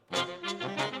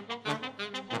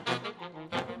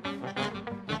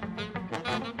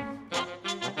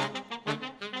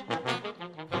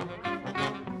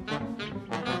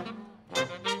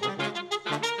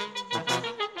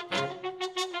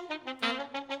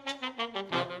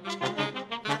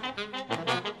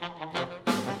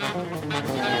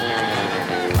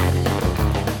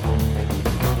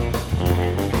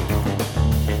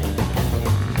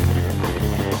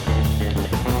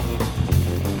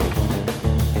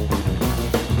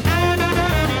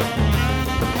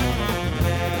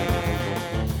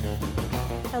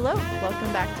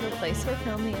back to A Place for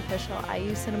Film, the official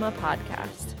IU Cinema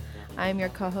podcast. I'm your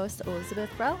co-host, Elizabeth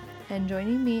Rell, and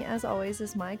joining me, as always,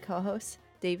 is my co-host,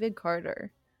 David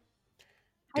Carter.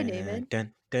 Hi, David.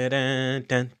 Dun, dun, dun,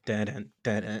 dun, dun, dun,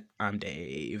 dun, dun. I'm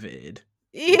David.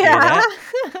 Yeah.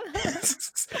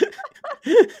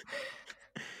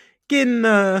 Getting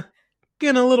a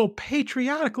little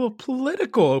patriotic, a little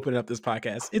political opening up this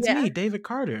podcast. It's me, David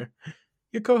Carter,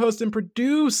 your co-host and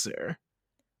producer,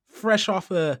 fresh off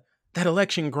of that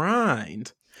election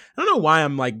grind. I don't know why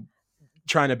I'm like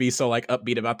trying to be so like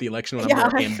upbeat about the election when I'm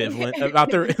more ambivalent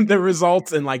about the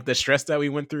results and like the stress that we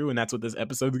went through, and that's what this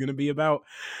episode is going to be about.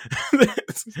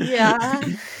 Yeah.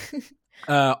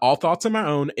 All thoughts are my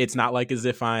own. It's not like as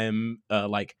if I'm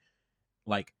like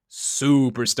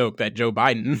super stoked that Joe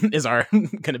Biden is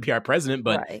going to be our president,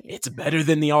 but it's better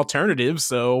than the alternative.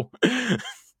 So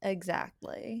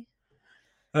exactly.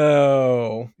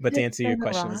 Oh, but to answer your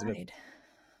question, Elizabeth,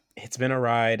 it's been a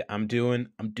ride. I'm doing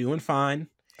fine.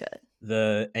 Good.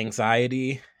 The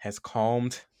anxiety has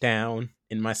calmed down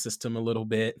in my system a little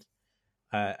bit.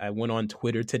 I went on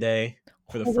Twitter today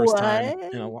for the first time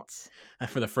in a long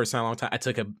time. I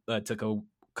took a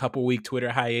couple week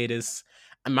Twitter hiatus.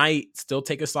 I might still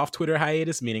take us off Twitter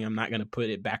hiatus, meaning I'm not going to put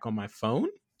it back on my phone,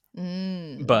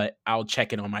 but I'll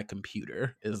check it on my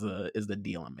computer. Is the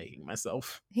deal I'm making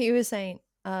myself. He was saying,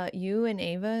 you and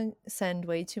Ava send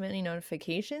way too many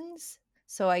notifications,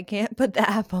 so I can't put the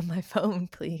app on my phone,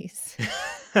 please.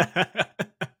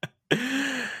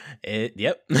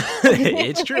 Yep,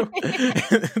 it's true.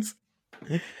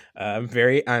 I'm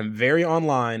very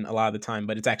online a lot of the time,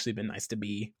 but it's actually been nice to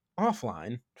be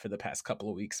offline for the past couple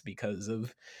of weeks because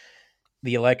of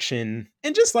the election,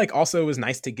 and just like also it was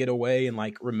nice to get away and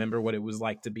like remember what it was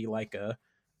like to be like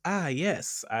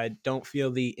yes, I don't feel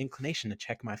the inclination to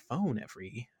check my phone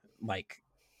every like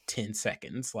 10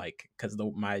 seconds, like because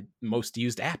my most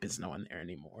used app isn't on there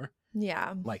anymore.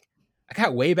 Yeah, like I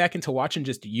got way back into watching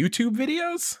just YouTube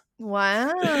videos.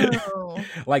 Wow.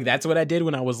 Like that's what I did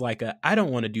when I was like I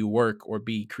don't want to do work or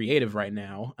be creative right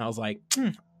now. I was like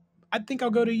I think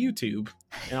I'll go to YouTube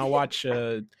and I'll watch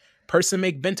a person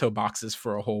make bento boxes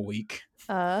for a whole week.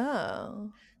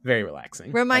 Oh, very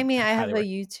relaxing. Remind me, I have a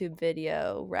YouTube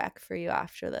video rec for you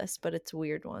after this, but it's a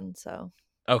weird one, so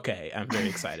okay, I'm very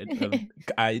excited.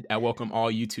 I welcome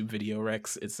all YouTube video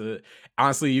recs. It's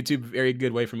honestly YouTube very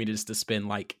good way for me to spend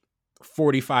like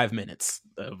 45 minutes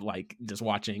of like just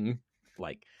watching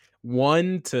like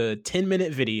 1 to 10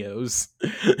 minute videos.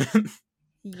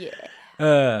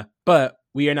 Yeah. But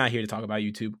we are not here to talk about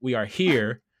YouTube. We are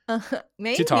here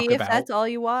maybe to talk if about, that's all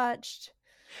you watched.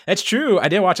 That's true. I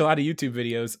did watch a lot of YouTube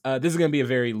videos. This is going to be a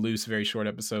very loose, very short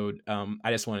episode.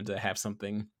 I just wanted to have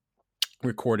something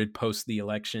recorded post the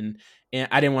election, and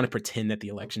I didn't want to pretend that the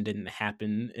election didn't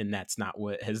happen, and that's not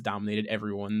what has dominated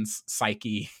everyone's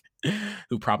psyche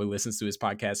who probably listens to his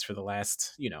podcast for the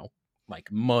last like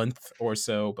month or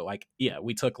so. But like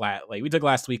we took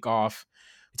last week off.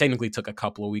 We technically took a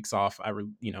couple of weeks off.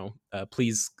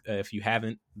 Please, if you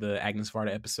haven't, the Agnes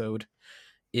Varda episode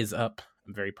is up.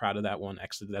 I'm very proud of that one.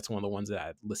 Actually, that's one of the ones that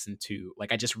I listened to.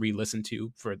 Like I just re-listened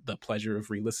to for the pleasure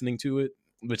of re-listening to it,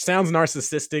 which sounds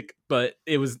narcissistic, but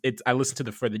I listened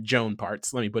to for the Joan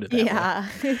parts. Let me put it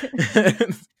that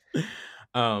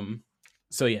way.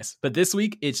 So yes, but this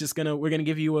week it's just we're gonna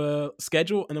give you a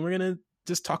schedule, and then we're gonna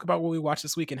just talk about what we watched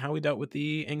this week and how we dealt with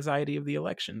the anxiety of the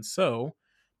election. So,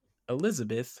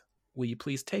 Elizabeth, will you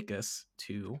please take us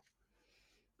to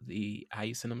the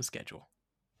IU Cinema schedule?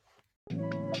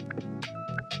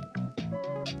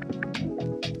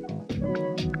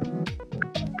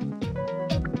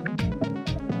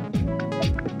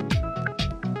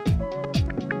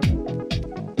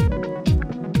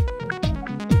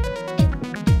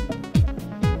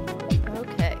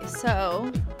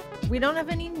 So we don't have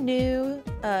any new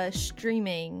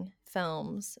streaming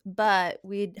films, but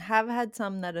we have had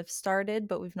some that have started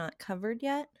but we've not covered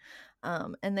yet,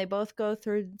 and they both go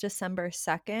through December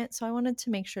 2nd, so I wanted to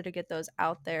make sure to get those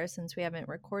out there since we haven't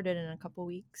recorded in a couple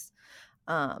weeks.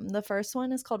 The first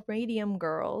one is called Radium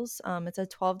Girls. It's a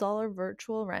 $12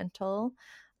 virtual rental,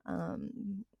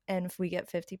 and if we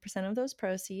get 50% of those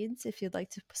proceeds if you'd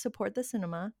like to support the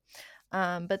cinema.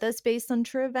 But that's based on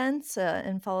true events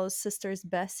and follows sisters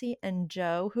Bessie and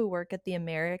Joe, who work at the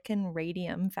American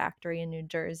Radium Factory in New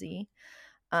Jersey.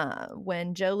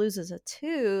 When Joe loses a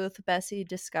tooth, Bessie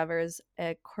discovers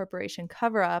a corporation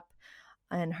cover-up,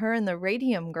 and her and the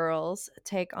Radium Girls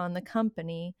take on the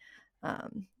company.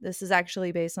 This is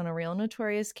actually based on a real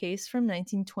notorious case from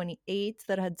 1928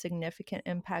 that had significant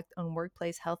impact on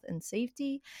workplace health and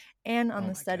safety and on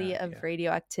the study of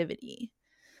radioactivity.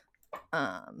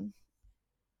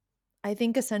 I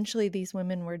think essentially these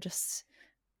women were just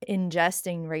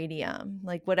ingesting radium.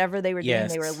 Like whatever they were doing,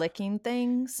 they were Yes. licking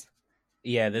things.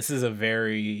 Yeah, this is a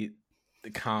very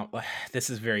com this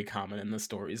is very common in the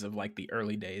stories of like the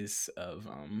early days of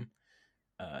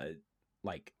uh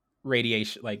like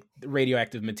radiation, like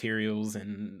radioactive materials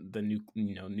and the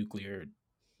nuclear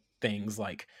things.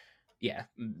 Like, yeah,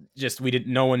 just we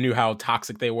didn't no one knew how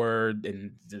toxic they were,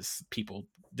 and just people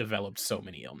developed so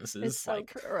many It's illnesses. so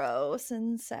Like, gross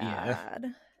and yeah.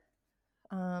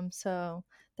 sad. So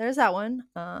there's that one.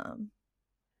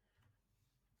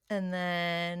 And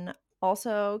then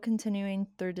also continuing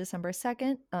through December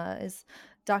 2nd is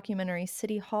documentary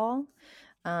City Hall,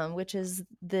 which is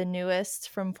the newest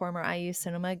from former IU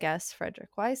Cinema guest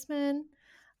Frederick Weissman.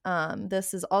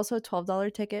 This is also a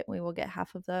 $12 ticket. We will get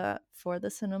half of the for the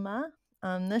cinema.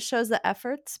 This shows the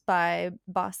efforts by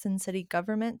Boston city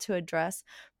government to address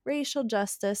racial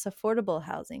justice, affordable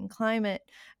housing, climate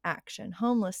action,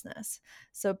 homelessness,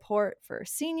 support for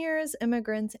seniors,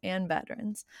 immigrants, and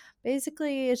veterans.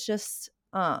 Basically, it's just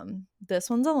this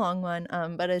one's a long one,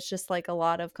 but it's just like a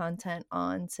lot of content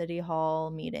on city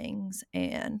hall meetings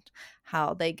and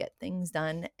how they get things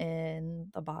done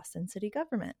in the Boston city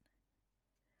government.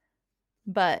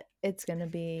 But it's going to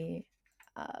be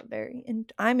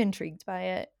I'm intrigued by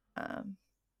it.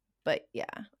 But yeah,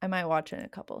 I might watch it in a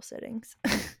couple of sittings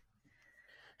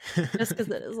just because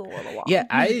it is a little Yeah,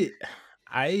 long.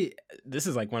 I this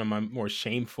is like one of my more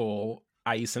shameful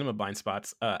IU cinema blind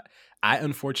spots. I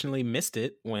unfortunately missed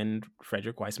it when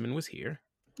Frederick Weissman was here.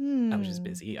 I was just Hmm.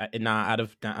 busy. Not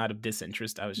out of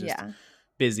disinterest. I was just Yeah.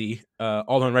 busy.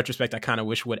 Although in retrospect, I kind of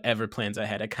wish whatever plans I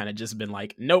had, I kind of just been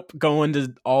like, nope, going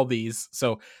to all these.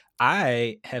 So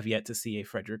I have yet to see a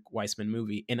Frederick Weissman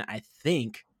movie, and I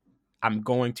think I'm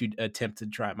going to attempt to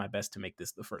try my best to make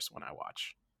this the first one I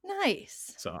watch.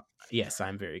 Nice. So yes,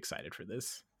 I'm very excited for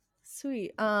this.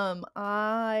 Sweet.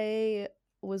 I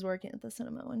was working at the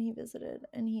cinema when he visited,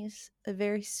 and he's a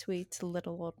very sweet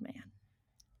little old man.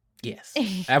 Yes,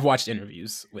 I've watched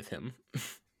interviews with him.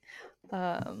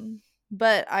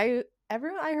 But I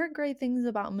heard great things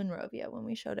about Monrovia when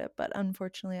we showed it, but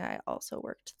unfortunately I also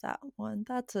worked that one.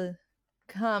 That's a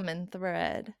common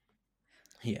thread,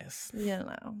 Yes. you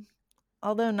know.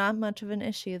 Although not much of an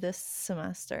issue this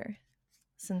semester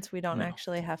since we don't No.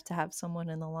 actually have to have someone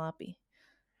in the lobby.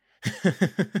 But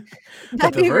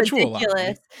That'd the be virtual ridiculous.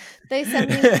 lobby. They sent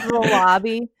me into the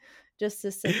lobby just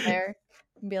to sit there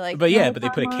and be like, But yeah, "No, but they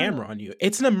put a come camera on you.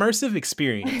 It's an immersive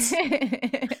experience.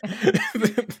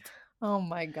 on." Oh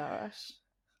my gosh.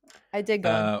 I did go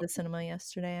into uh the cinema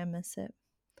yesterday. I miss it.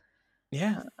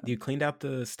 yeah, you cleaned out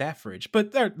the staff fridge,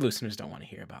 but our listeners don't want to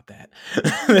hear about No,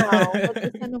 but the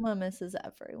that. cinema misses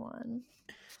everyone.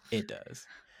 It does.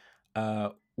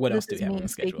 What This else do we is have on me the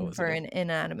schedule, speaking for Elizabeth? an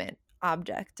inanimate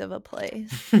object of a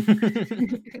place.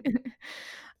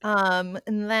 And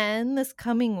then this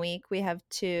coming week we have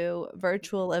two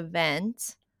virtual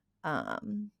events.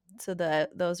 So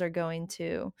those are going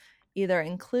to either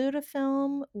include a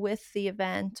film with the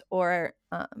event or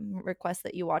request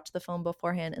that you watch the film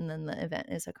beforehand, and then the event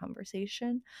is a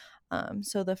conversation.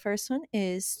 So the first one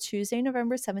is Tuesday,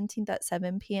 November 17th at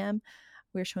 7 p.m.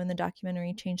 We're showing the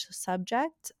documentary Change the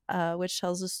Subject, which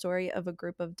tells the story of a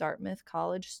group of Dartmouth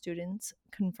College students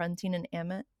confronting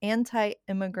an anti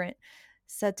immigrant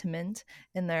sentiment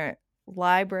in their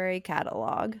library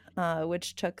catalog,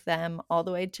 which took them all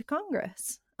the way to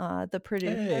Congress. The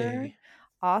producer, Hey,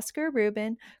 Oscar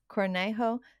Rubin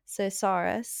Cornejo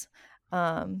Cesares,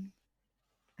 um,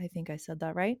 I think I said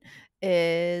that right,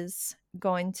 is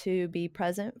going to be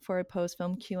present for a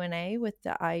post-film Q&A with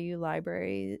the IU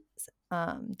Library's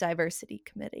Diversity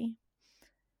Committee.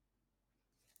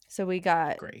 So we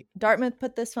got great. Dartmouth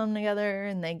put this film together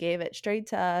and they gave it straight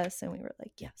to us, and we were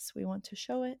like, yes, we want to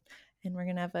show it, and we're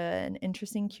gonna have an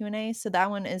interesting Q&A. So that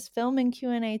one is film and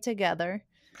Q&A together.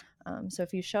 So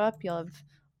if you show up, you'll have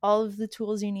all of the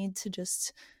tools you need to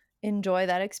just enjoy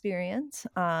that experience.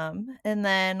 And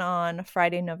then on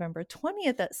Friday, November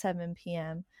 20th at 7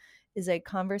 p.m. is a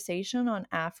conversation on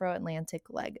Afro Atlantic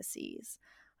legacies.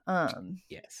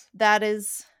 Yes. That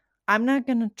is, I'm not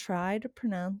going to try to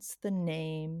pronounce the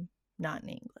name not in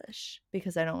English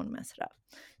because I don't want to mess it up.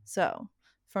 So,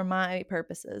 for my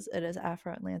purposes, it is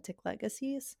Afro Atlantic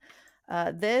legacies.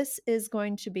 This is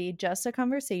going to be just a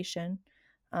conversation.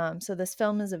 So, this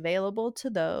film is available to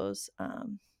those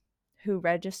who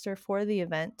register for the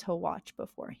event to watch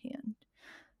beforehand.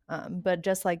 But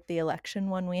just like the election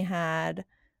one we had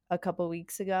a couple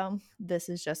weeks ago, this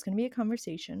is just going to be a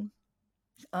conversation.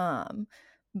 Um,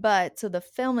 but so the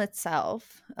film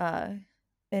itself,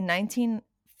 in 19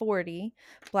 1940,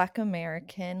 Black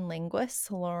American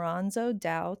linguist Lorenzo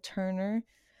Dow Turner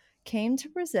came to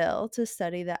Brazil to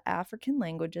study the African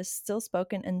languages still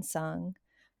spoken and sung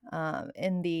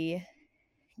in the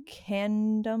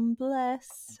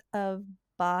candomblés of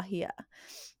Bahia.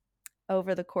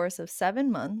 Over the course of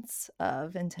 7 months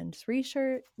of intense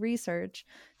research,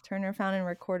 Turner found and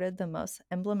recorded the most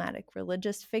emblematic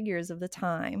religious figures of the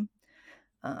time.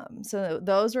 So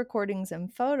those recordings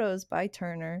and photos by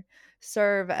Turner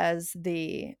serve as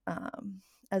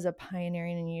as a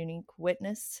pioneering and unique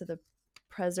witness to the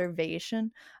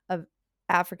preservation of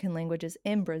African languages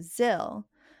in Brazil.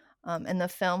 And the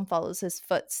film follows his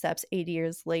footsteps 80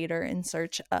 years later in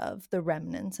search of the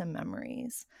remnants and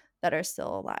memories that are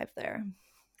still alive there.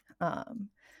 Um,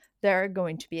 there are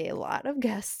going to be a lot of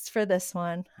guests for this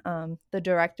one. The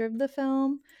director of the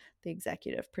film, the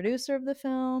executive producer of the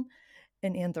film,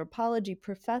 an anthropology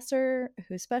professor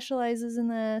who specializes in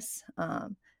this.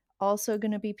 Also,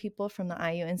 going to be people from the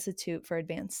IU Institute for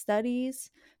Advanced Studies,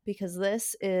 because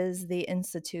this is the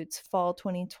Institute's fall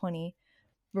 2020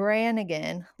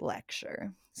 Brannigan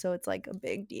lecture. So it's like a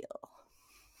big deal.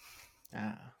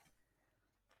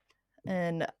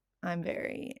 And I'm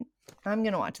going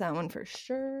to watch that one for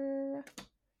sure.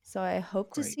 So I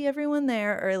hope to see everyone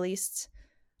there, or at least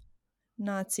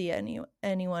not see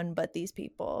anyone but these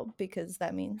people, because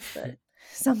that means that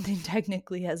something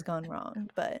technically has gone wrong.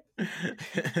 But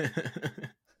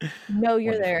know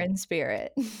you're there in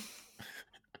spirit.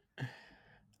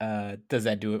 Does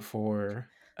that do it for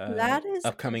that is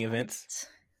upcoming events?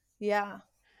 Yeah.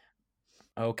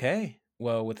 Okay.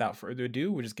 Well, without further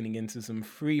ado, we're just going to get into some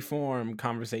free-form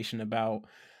conversation about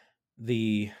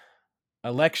the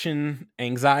election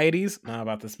anxieties, not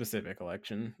about the specific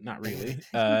election, not really.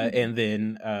 And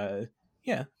then,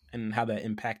 and how that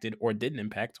impacted or didn't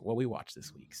impact what we watched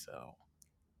this week. So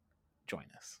join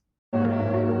us.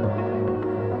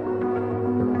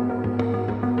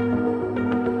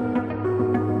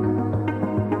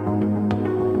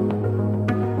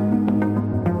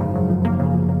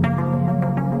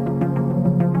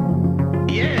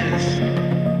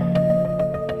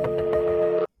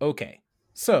 Okay,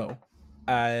 so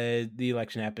the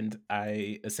election happened.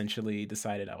 I essentially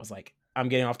decided, I was like, I'm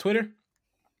getting off Twitter.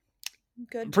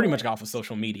 Good. Pretty much got off of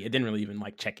social media. It didn't really even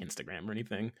like check Instagram or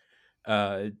anything.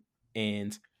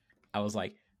 And I was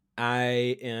like,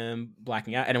 I am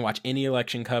blacking out. I didn't watch any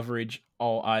election coverage.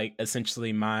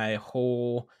 Essentially my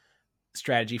whole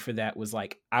strategy for that was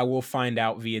like, I will find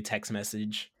out via text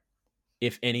message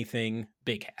if anything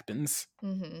big happens.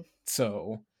 Mm-hmm.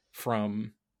 So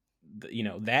from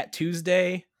that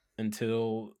Tuesday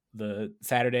until the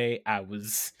Saturday, I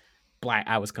was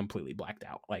completely blacked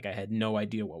out. Like, I had no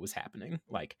idea what was happening.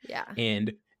 Like, yeah.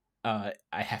 And I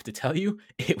have to tell you,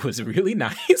 it was really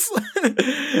nice.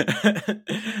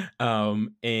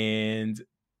 And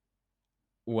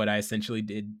what I essentially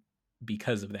did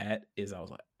because of that is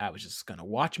I was just gonna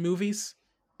watch movies.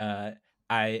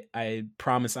 I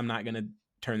promise I'm not gonna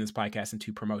turn this podcast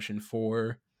into promotion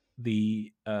for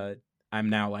the I'm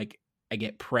now like, I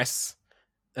get press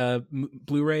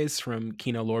Blu-rays from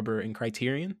Kino Lorber and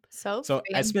Criterion. So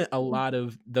I spent a lot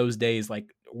of those days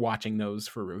like watching those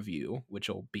for review, which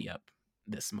will be up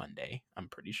this Monday, I'm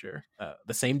pretty sure.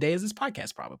 The same day as this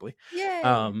podcast, probably. Yay.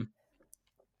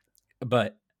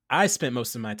 But I spent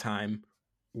most of my time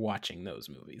watching those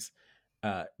movies.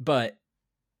 But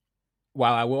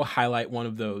while I will highlight one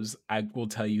of those, I will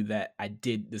tell you that I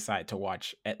did decide to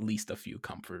watch at least a few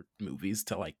comfort movies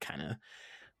to like kind of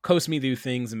coast me through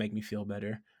things and make me feel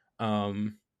better.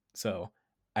 So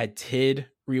I did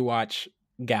rewatch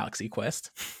Galaxy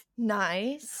Quest.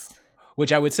 Nice.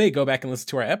 Which I would say go back and listen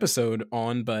to our episode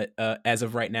on, but as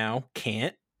of right now,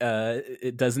 can't.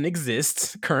 It doesn't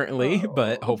exist currently,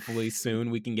 but hopefully soon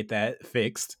we can get that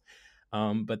fixed.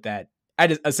 But that I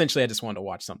just wanted to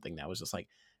watch something that was just like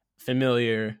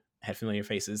familiar, had familiar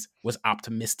faces, was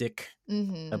optimistic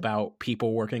about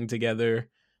people working together.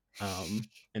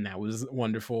 And that was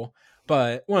wonderful.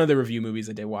 But one of the review movies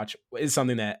I did watch is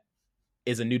something that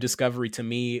is a new discovery to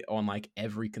me on like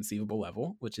every conceivable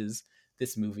level, which is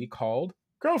this movie called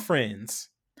Girlfriends.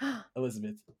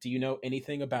 Elizabeth, do you know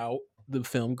anything about the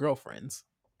film Girlfriends?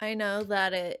 I know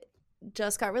that it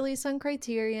just got released on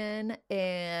Criterion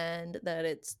and that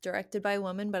it's directed by a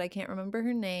woman, but I can't remember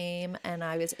her name. And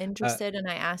I was interested and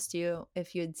I asked you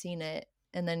if you had seen it.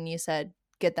 And then you said,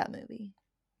 get that movie.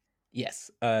 Yes.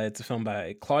 It's a film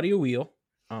by Claudia Weil.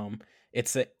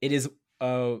 It is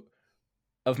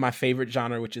of my favorite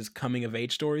genre, which is coming of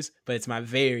age stories, but it's my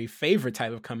very favorite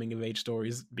type of coming of age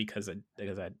stories because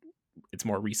it's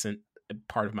more recent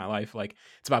part of my life. Like,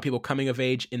 it's about people coming of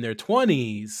age in their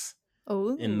 20s.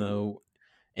 in Oh.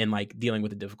 the and like dealing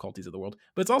with the difficulties of the world.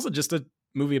 But it's also just a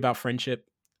movie about friendship.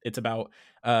 It's about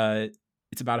uh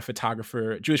it's about a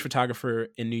photographer, Jewish photographer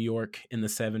in New York in the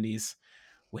 70s,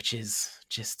 which is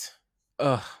just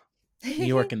ugh, New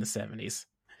York in the 70s.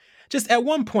 Just at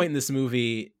one point in this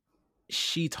movie,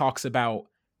 she talks about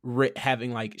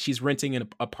having like she's renting an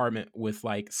apartment with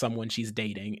like someone she's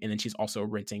dating, and then she's also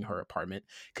renting her apartment.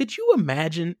 Could you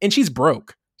imagine? And she's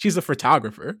broke. She's a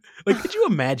photographer. Like, could you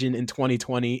imagine in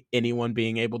 2020 anyone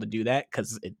being able to do that?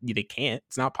 Because they can't.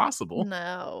 It's not possible.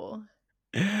 No.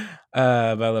 But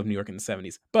I love New York in the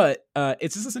 70s. But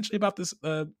it's just essentially about this.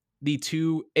 The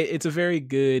two. It's a very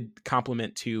good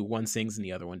compliment to one sings and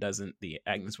the other one doesn't. The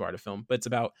Agnes Varda film, but it's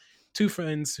about two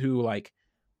friends who like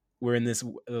we're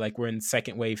in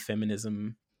second wave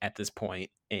feminism at this point,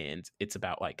 and it's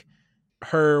about like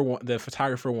the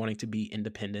photographer wanting to be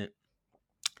independent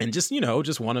and just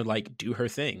just want to like do her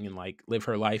thing and like live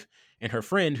her life, and her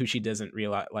friend who she doesn't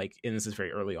realize, like, and this is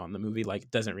very early on in the movie,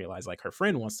 like doesn't realize like her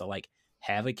friend wants to like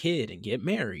have a kid and get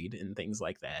married and things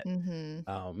like that. Mhm.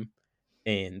 um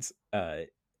and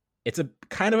it's a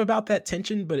kind of about that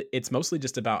tension, but it's mostly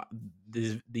just about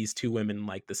these two women,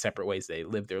 like the separate ways they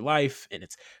live their life, and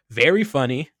it's very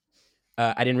funny.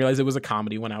 I didn't realize it was a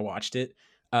comedy when I watched it,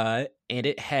 and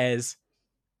it has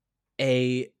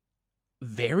a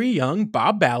very young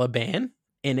Bob Balaban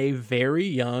and a very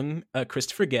young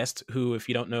Christopher Guest, who, if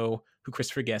you don't know who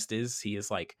Christopher Guest is, he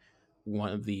is like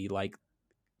one of the like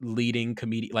leading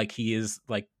comedian. Like, he is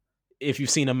like, if you've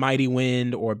seen A Mighty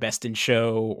Wind or Best in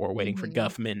Show or Waiting for Mhm.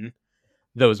 Guffman,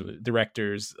 those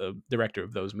director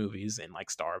of those movies and like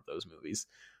star of those movies.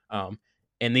 um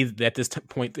and these at this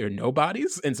point they're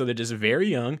nobodies, and so they're just very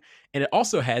young. And it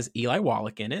also has Eli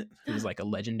Wallach in it, who's like a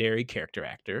legendary character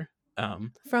actor.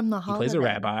 From The He plays a Holiday.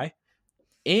 rabbi,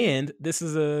 and this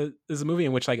is a movie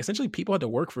in which like essentially people had to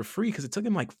work for free because it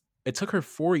took her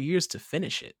 4 years to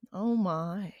finish it. Oh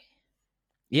my.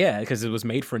 Yeah, because it was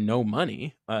made for no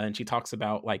money. And she talks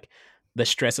about like the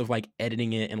stress of like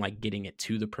editing it and like getting it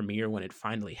to the premiere when it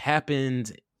finally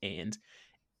happened. And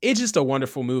it's just a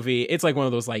wonderful movie. It's like one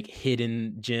of those like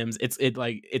hidden gems.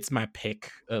 It's my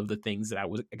pick of the things that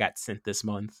I got sent this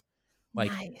month.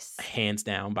 Like, Nice. hands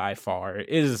down by far. It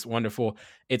is wonderful.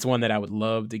 It's one that I would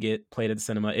love to get played at the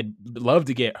cinema. I'd love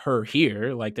to get her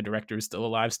here. Like, the director is still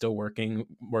alive, still working,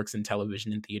 works in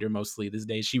television and theater mostly these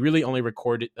days. She really only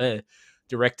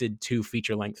directed 2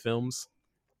 feature length films.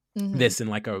 Mhm. This and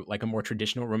like a more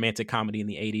traditional romantic comedy in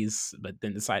the 80s, but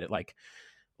then decided like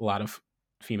a lot of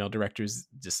female directors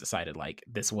just decided like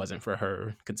this wasn't for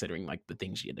her, considering like the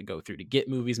things she had to go through to get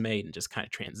movies made, and just kind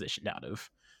of transitioned out of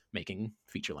making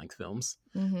feature length films.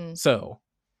 Mhm. So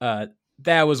uh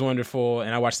that was wonderful,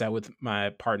 and I watched that with my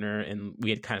partner, and we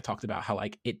had kind of talked about how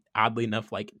like it oddly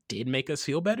enough like did make us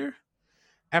feel better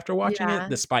after watching it, Yeah.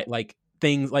 despite like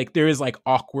things like there is like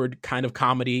awkward kind of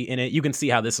comedy in it. You can see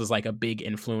how this was like a big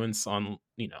influence on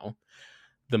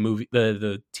the movie,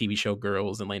 the TV show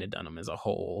Girls and Lena Dunham as a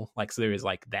whole. Like, so there is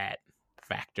like that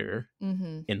factor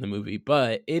Mhm. in the movie,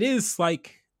 but it is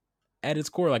like at its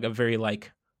core like a very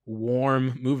like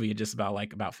warm movie, just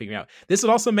about figuring out. This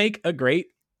would also make a great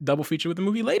double feature with the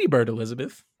movie Lady Bird,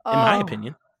 Elizabeth, in my Oh,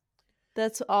 opinion.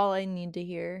 that's all I need to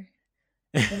hear.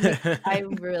 I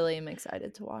really am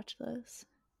excited to watch this.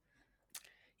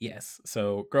 Yes.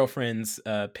 So, Girlfriends,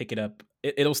 pick it up.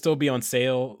 It'll still be on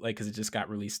sale, like, because it just got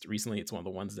released recently. It's one of the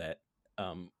ones that,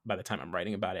 by the time I'm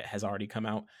writing about it, has already come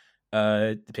out.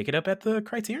 Pick it up at the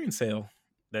Criterion sale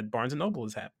that Barnes and Noble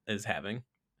is having.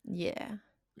 Yeah.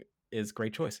 Is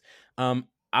great choice.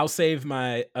 I'll save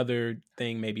my other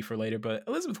thing maybe for later. But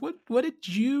Elizabeth, what did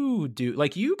you do?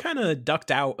 Like, you kind of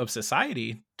ducked out of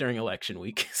society during election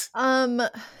week. Um,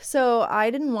 so I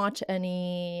didn't watch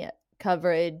any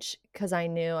coverage because I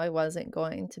knew I wasn't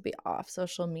going to be off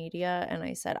social media, and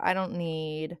I said I don't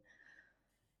need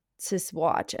to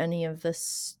watch any of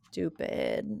this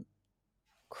stupid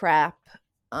crap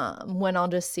when I'll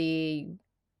just see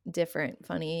different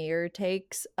funnier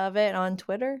takes of it on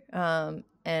Twitter.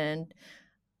 And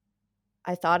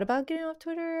I thought about getting off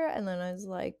Twitter, and then I was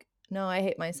like, no, I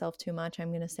hate myself too much. I'm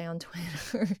going to stay on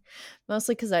Twitter.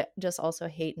 Mostly because I just also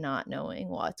hate not knowing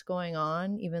what's going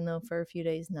on, even though for a few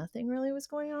days nothing really was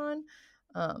going on.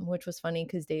 Which was funny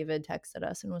because David texted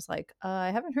us and was like,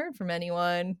 I haven't heard from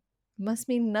anyone. Must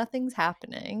mean nothing's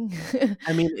happening.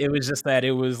 I mean, it was just that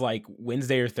it was like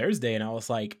Wednesday or Thursday, and I was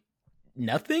like,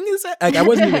 nothing is like, I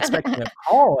wasn't even expecting a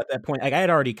call at that point. Like, I had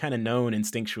already kind of known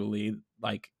instinctually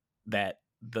like that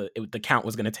the count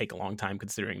was going to take a long time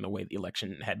considering the way the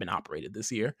election had been operated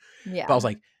this year. But I was Yeah.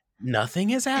 like, nothing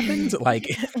has happened? Like,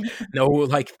 no,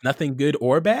 like, nothing good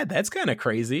or bad? That's kinda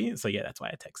crazy. So, yeah, that's why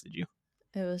I texted you.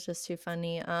 It was just too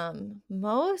funny.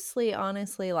 Mostly,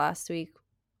 honestly, last week,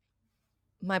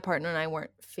 my partner and I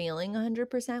weren't feeling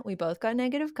 100%. We both got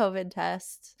negative COVID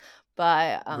tests,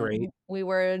 but Great. we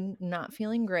were not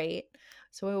feeling great.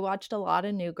 So we watched a lot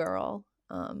of New Girl,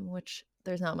 which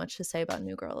there's not much to say about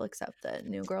New Girl except that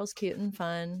New Girl's cute and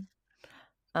fun.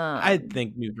 I Um,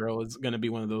 think New Girl is gonna be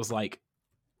one of those, like,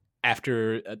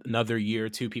 after another year or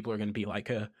two, people are gonna be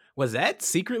like, "Was that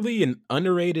secretly an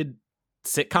underrated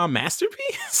sitcom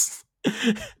masterpiece?"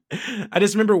 I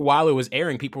just remember while it was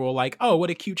airing, people were like, "Oh, what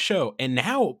a cute show," and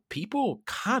now people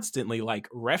constantly, like,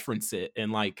 reference it,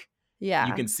 and, like,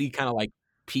 you yeah, can see kinda, like,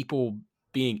 people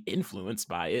being influenced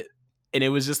by it, and it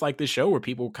was just, like, this show where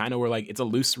people kinda were like, it's a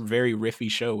loose, very riffy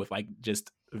show with, like,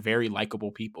 just very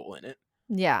likable people in it.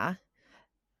 yeah.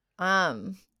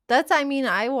 Um, that's I mean,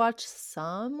 I watched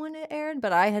some when it aired,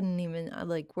 but I hadn't even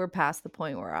like we're past the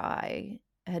point where I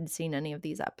had seen any of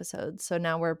these episodes. So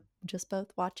now we're just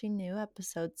both watching new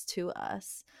episodes to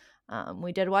us.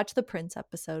 We did watch the Prince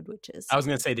episode, which I is was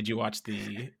gonna say, did you watch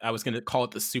I was gonna call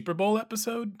it the Super Bowl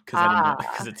episode because I didn't know ah,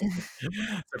 because it's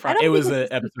I it don't think was it's an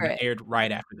a episode that secret. aired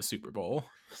right after the Super Bowl.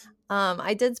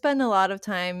 I did spend a lot of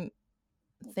time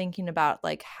thinking about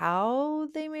like how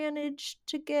they managed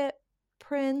to get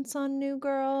Prince on New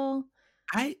Girl.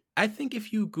 I think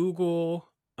if you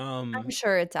Google, I'm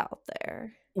sure it's out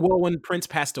there. well, when Prince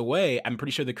passed away, I'm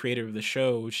pretty sure the creator of the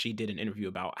show, she did an interview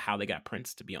about how they got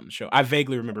Prince to be on the show. I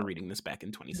vaguely remember reading this back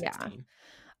in Yeah. 2016.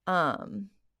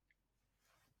 Um,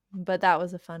 but that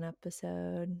was a fun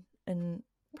episode and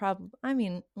probably I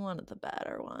mean, one of the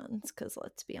better ones because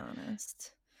let's be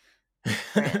honest, it's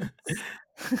Prince.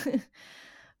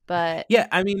 But Yeah,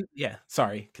 I mean, yeah,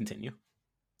 sorry, continue.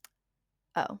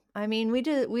 oh, I mean,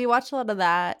 we watched a lot of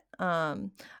that.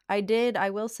 I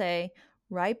will say,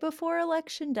 right before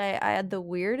election day, I had the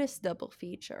weirdest double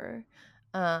feature.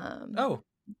 Um, Oh,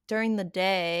 During the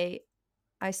day,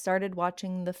 I started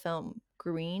watching the film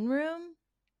Green Room,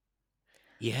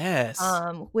 yes.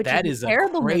 which is That a is a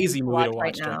terrible movie crazy to movie watch to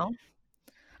right watch during now.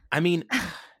 I mean,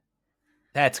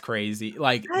 that's crazy.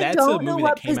 Like, I that's a don't know movie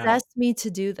that what came out possessed me to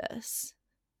do this.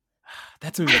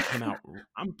 that's a movie that came out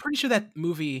I'm pretty sure that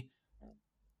movie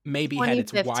maybe had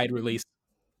its wide 2015. release.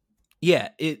 Yeah,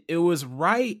 it was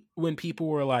right when people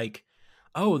were like,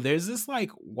 "Oh, there's this,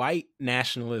 like, white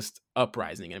nationalist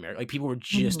uprising in America." Like, people were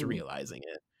just Mhm. realizing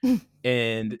it.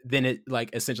 And then it,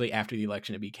 like, essentially after the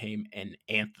election, it became an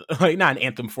anthem like, not an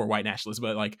anthem for white nationalists,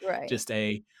 but, like, Right. just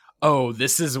 "Oh,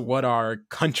 this is what our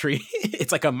country"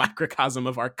 it's like a microcosm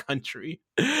of our country.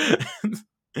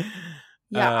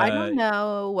 Yeah, I Uh, don't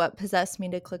know what possessed me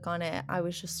to click on it. I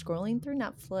was just scrolling through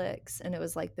Netflix and it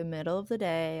was like the middle of the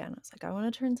day and I was like, I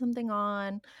want to turn something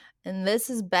on. And this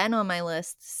has been on my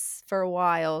list for a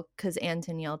while because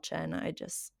Anton Yelchin,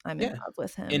 I'm in yeah, love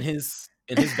with in him.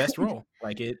 his best role.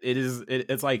 Like,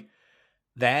 it's like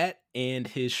that and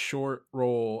his short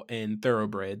role in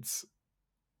Thoroughbreds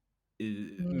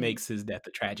Mm, makes his death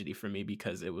a tragedy for me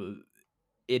because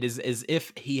it is as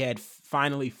if he had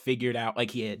finally figured out,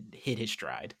 like, he had hit his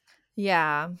stride,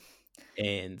 yeah.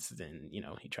 and then,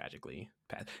 he tragically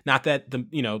passed. Not that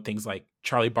things like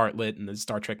Charlie Bartlett and the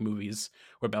Star Trek movies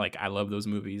were bad, like, I love those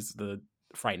movies, the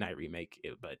Fright Night remake,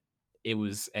 but it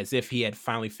was as if he had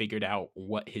finally figured out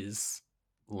what his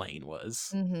lane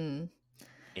was, Hmm.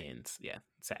 and, yeah,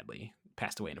 sadly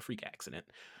passed away in a freak accident.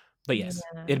 But yes,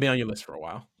 Yeah. it'd been on your list for a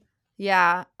while.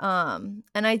 Yeah. And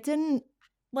I didn't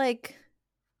like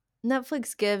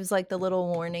Netflix gives, like, the little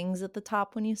warnings at the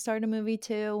top when you start a movie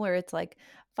too, where it's like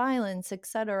violence,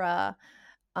 etcetera,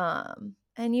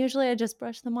 and usually I just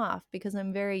brush them off because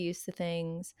I'm very used to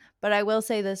things, but I will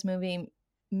say this movie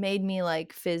made me,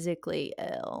 like, physically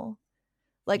ill.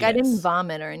 Like, I didn't Yes.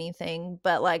 vomit or anything,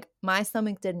 but, like, my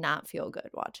stomach did not feel good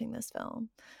watching this film.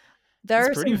 There It's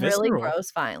are pretty some really visceral.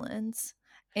 gross violence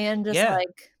and just, Yeah.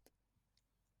 like,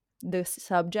 the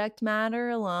subject matter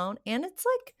alone and it's,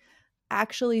 like,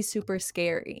 actually super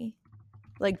scary.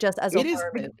 Like, just as a It is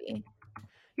horror like movie.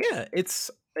 yeah,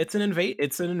 it's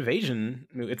an invasion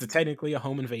it's technically a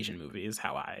home invasion movie is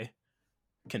how I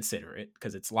consider it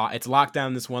because it's locked down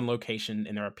in this one location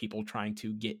and there are people trying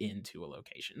to get into a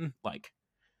location. Like,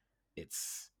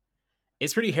 it's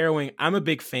it's pretty harrowing. I'm a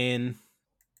big fan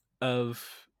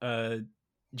of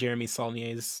Jeremy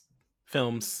Saulnier's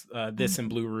films, this and Mhm.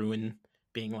 Blue Ruin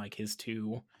being like his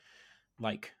two,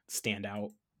 like,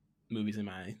 standout movies in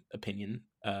my opinion.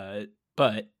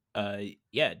 But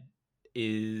yeah,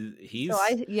 is So he's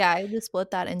I had to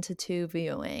split that into 2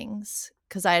 viewings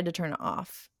because I had to turn it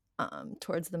off.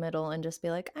 towards the middle and just be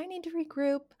like, I need to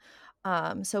regroup.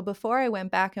 So before I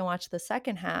went back and watched the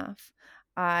second half,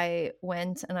 I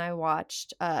went and I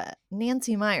watched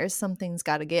Nancy Meyers' Something's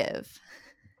Gotta Give,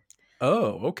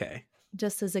 Oh, okay.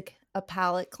 just as a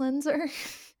palate cleanser,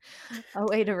 a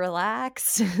way to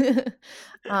relax,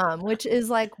 which is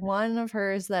like one of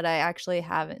hers that I actually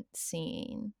haven't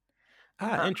seen.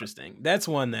 Ah, Uh, interesting. That's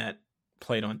one that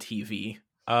played on TV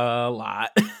a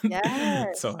lot.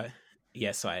 So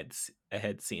yes. so I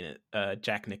had seen it.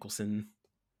 Jack Nicholson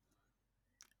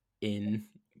in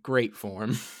great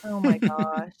form. Oh my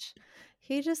gosh.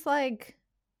 He just like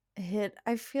hit,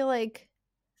 I feel like,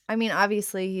 I mean,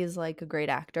 obviously he's like a great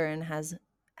actor and has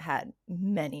had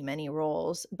many, many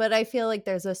roles, but I feel like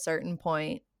there's a certain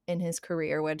point in his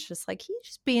career where it's just like he's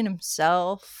just being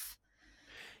himself.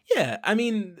 Yeah, I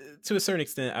mean, to a certain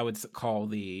extent, I would call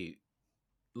the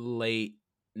late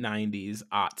 '90s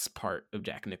aughts part of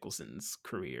Jack Nicholson's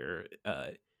career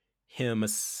him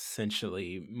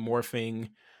essentially morphing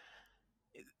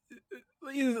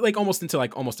like almost into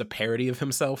like almost a parody of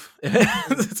himself,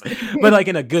 Mhm. but like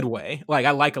in a good way. Like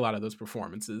I like a lot of those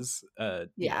performances,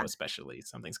 Yeah. especially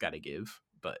Something's Got to Give.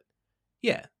 But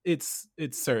yeah, it's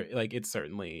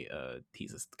certainly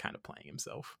he's just kind of playing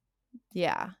himself.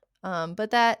 Yeah. But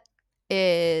that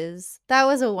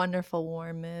was a wonderful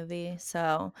warm movie.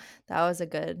 So that was a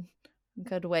good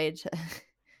way to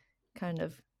kind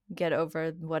of get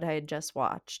over what I had just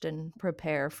watched and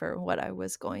prepare for what I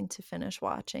was going to finish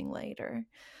watching later.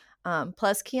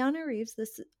 Plus Keanu Reeves,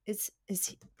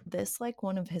 this like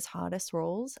one of his hottest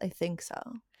roles? I think so.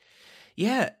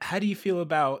 Yeah, how do you feel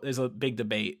about? There's a big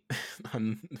debate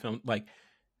on film. Like,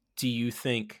 do you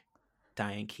think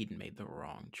Diane Keaton made the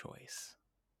wrong choice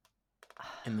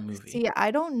in the movie? See,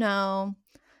 I don't know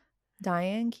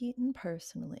Diane Keaton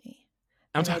personally,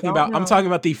 I'm and I talking don't about I'm know. talking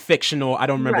about the fictional. I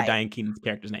don't remember Right. Diane Keaton's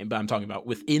character's name, but I'm talking about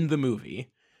within the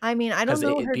movie I mean, I don't because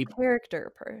know her people.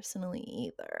 character personally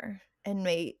either. And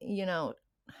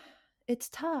it's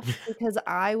tough because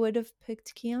I would have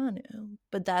picked Keanu,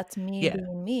 but that's me Yeah.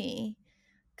 being me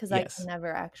because I can Yes.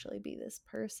 never actually be this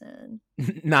person.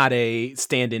 Not a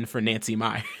stand-in for Nancy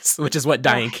Myers, which is what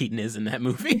Diane Right. Keaton is in that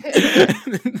movie.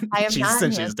 I am She's not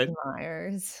essentially just Nancy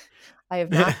Myers. I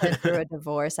have not been through a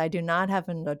divorce. I do not have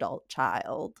an adult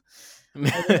child.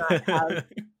 I do not have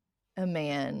a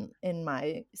man in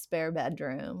my spare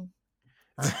bedroom.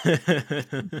 Uh,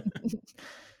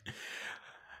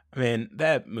 Man,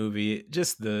 that movie,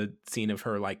 just the scene of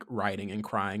her like writing and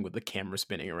crying with the camera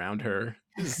spinning around her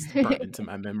is burned into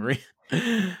my memory.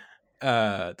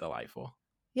 Delightful.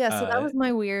 Yeah, so that Uh was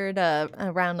my weird,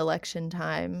 around election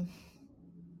time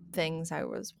things I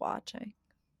was watching.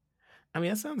 I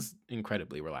mean, that sounds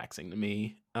incredibly relaxing to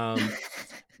me.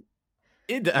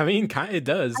 It I mean, kind it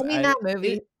does. I mean, that It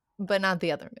movie, but not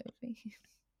the other movie.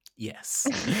 yes.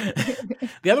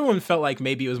 The other one felt like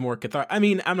maybe it was more cathartic. I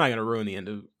mean, I'm not gonna ruin the end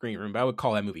of Green Room, but I would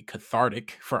call that movie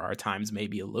cathartic for our times,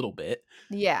 maybe a little bit.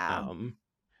 Yeah. Um,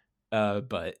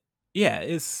 but yeah,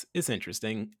 it's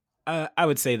interesting. I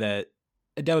would say that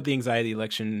I dealt with the anxiety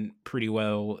election pretty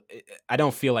well. I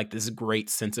don't feel like this great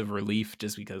sense of relief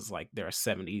just because like there are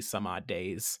 70 some odd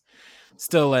days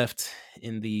still left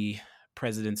in the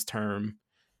president's term,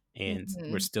 and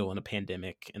we're Mhm. still in a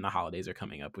pandemic, and the holidays are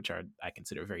coming up, which are I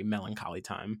consider a very melancholy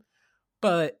time.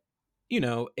 But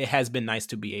it has been nice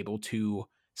to be able to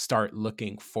start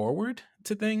looking forward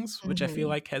to things, which I feel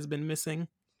Mhm. like has been missing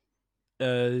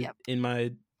Yep. in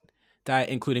my diet,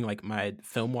 including like my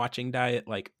film watching diet.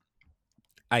 Like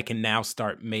I can now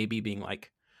start maybe being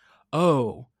like,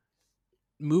 oh,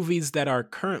 movies that are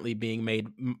currently being made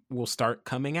will start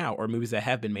coming out, or movies that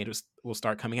have been made will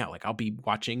start coming out. Like I'll be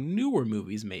watching newer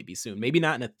movies maybe soon, maybe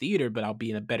not in a theater, but I'll be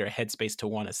in a better headspace to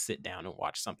want to sit down and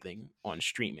watch something on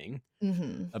streaming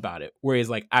Mhm. about it. Whereas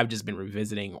like I've just been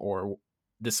revisiting or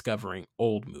discovering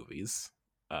old movies,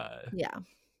 uh, Yeah.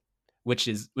 which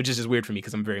is just weird for me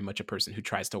because I'm very much a person who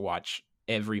tries to watch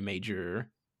every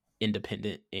major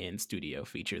independent and studio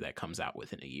feature that comes out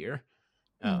within a year.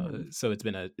 Mhm. So it's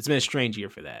been a strange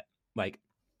year for that. Like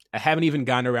I haven't even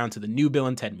gotten around to the new Bill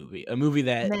and Ted movie, a movie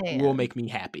that will Man. make me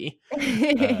happy.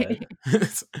 Uh,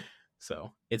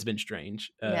 so it's been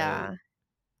strange. Yeah.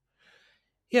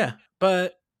 Yeah,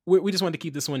 but we just wanted to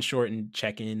keep this one short and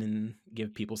check in and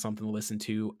give people something to listen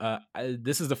to.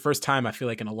 This is the first time I feel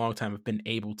like in a long time I've been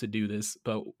able to do this,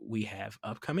 but we have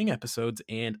upcoming episodes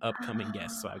and upcoming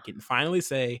guests. So I can finally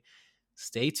say,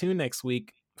 stay tuned next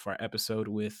week for our episode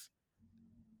with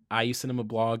IU Cinema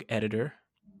blog editor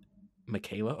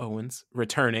Michaela Owens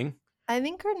returning. I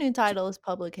think her new title is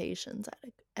publications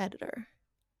editor.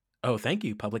 Oh, thank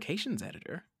you, publications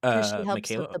editor, 'Cause she helps with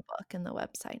Michaela. the book and the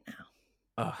website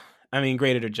now. I mean,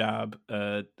 great at her job.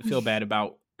 Feel bad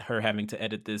about her having to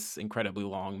edit this incredibly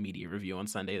long media review on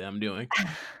Sunday that I'm doing.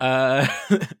 Uh,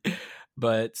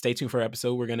 but stay tuned for our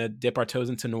episode. We're gonna dip our toes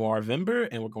into Noirvember,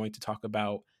 and we're going to talk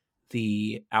about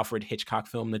the Alfred Hitchcock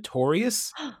film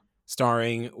Notorious,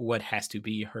 starring what has to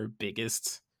be her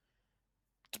biggest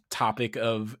topic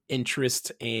of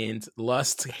interest and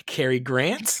lust, Cary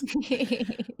Grant.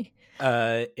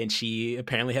 And she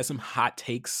apparently has some hot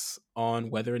takes on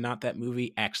whether or not that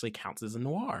movie actually counts as a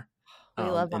noir. We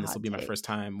love a And this will hot be my take. first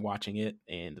time watching it,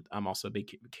 and I'm also a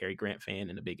big Cary Grant fan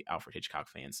and a big Alfred Hitchcock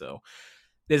fan. So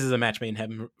this is a match made in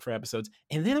heaven for episodes.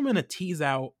 And then I'm going to tease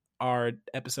out our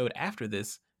episode after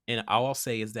this, and all I'll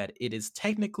say is that it is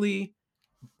technically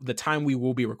the time we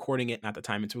will be recording it, not the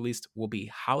time it's released, will be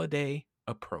holiday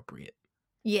appropriate.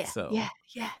 Yeah, So yeah,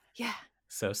 yeah, yeah.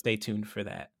 so stay tuned for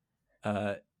that.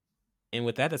 And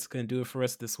with that, that's going to do it for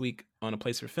us this week on A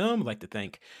Place for Film. I'd like to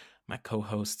thank my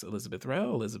co-host, Elizabeth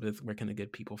Rell. Elizabeth, where can the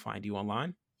good people find you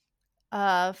online?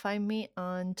 Find me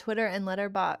on Twitter and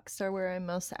Letterboxd are where I'm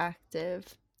most active.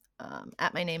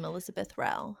 At my name, Elizabeth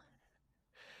Rell.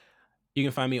 You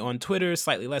can find me on Twitter,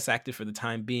 slightly less active for the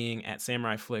time being, at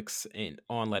Samurai Flicks, and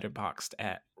on Letterboxd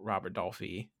at Robert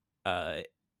Dolphy.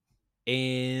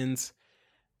 And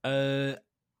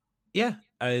yeah,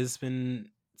 it's been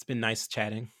nice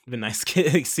chatting. It's been nice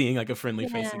seeing like a friendly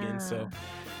face again. So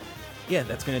yeah,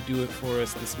 that's gonna do it for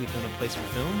us this week on A Place for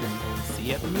Film, and we'll see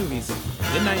you at the movies.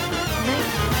 Good night.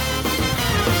 Good night.